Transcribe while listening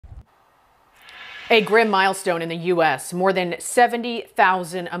A grim milestone in the U.S. More than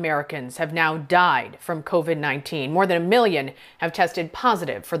 70,000 Americans have now died from COVID-19. More than 1 million have tested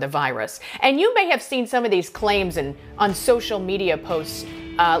positive for the virus. And you may have seen some of these claims on social media posts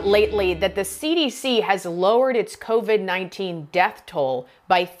lately that the CDC has lowered its COVID-19 death toll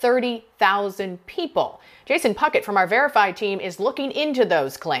by 30,000 people. Jason Puckett from our Verify team is looking into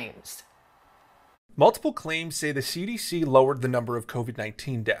those claims. Multiple claims say the CDC lowered the number of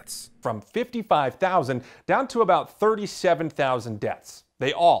COVID-19 deaths from 55,000 down to about 37,000 deaths.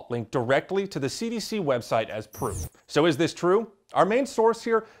 They all link directly to the CDC website as proof. So is this true? Our main source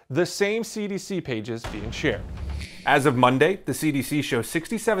here, the same CDC pages being shared. As of Monday, the CDC shows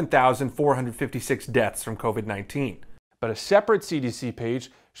 67,456 deaths from COVID-19. But a separate CDC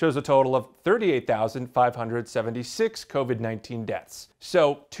page shows a total of 38,576 COVID-19 deaths.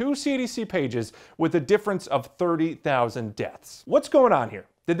 So 2 CDC pages with a difference of 30,000 deaths. What's going on here?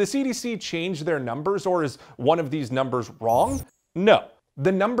 Did the CDC change their numbers, or is one of these numbers wrong? No,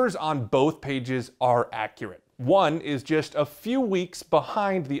 the numbers on both pages are accurate. One is just a few weeks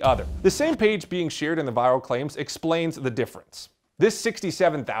behind the other. The same page being shared in the viral claims explains the difference. This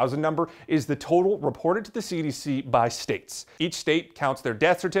 67,000 number is the total reported to the CDC by states. Each state counts their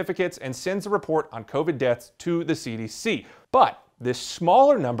death certificates and sends a report on COVID deaths to the CDC. But this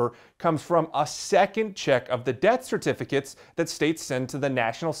smaller number comes from a second check of the death certificates that states send to the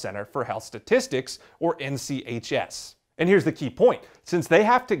National Center for Health Statistics, or NCHS. And here's the key point. Since they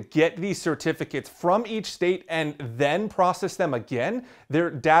have to get these certificates from each state and then process them again, their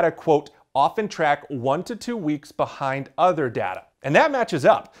data, quote, often track 1 to 2 weeks behind other data. And that matches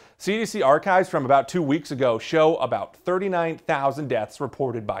up. CDC archives from about 2 weeks ago show about 39,000 deaths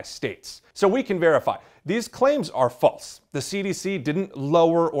reported by states. So we can verify these claims are false. The CDC didn't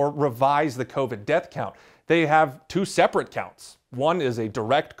lower or revise the COVID death count. They have 2 separate counts. One is a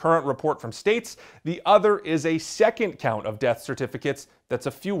direct current report from states. The other is a second count of death certificates that's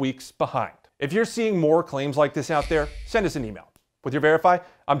a few weeks behind. If you're seeing more claims like this out there, send us an email. With your Verify,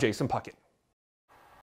 I'm Jason Puckett.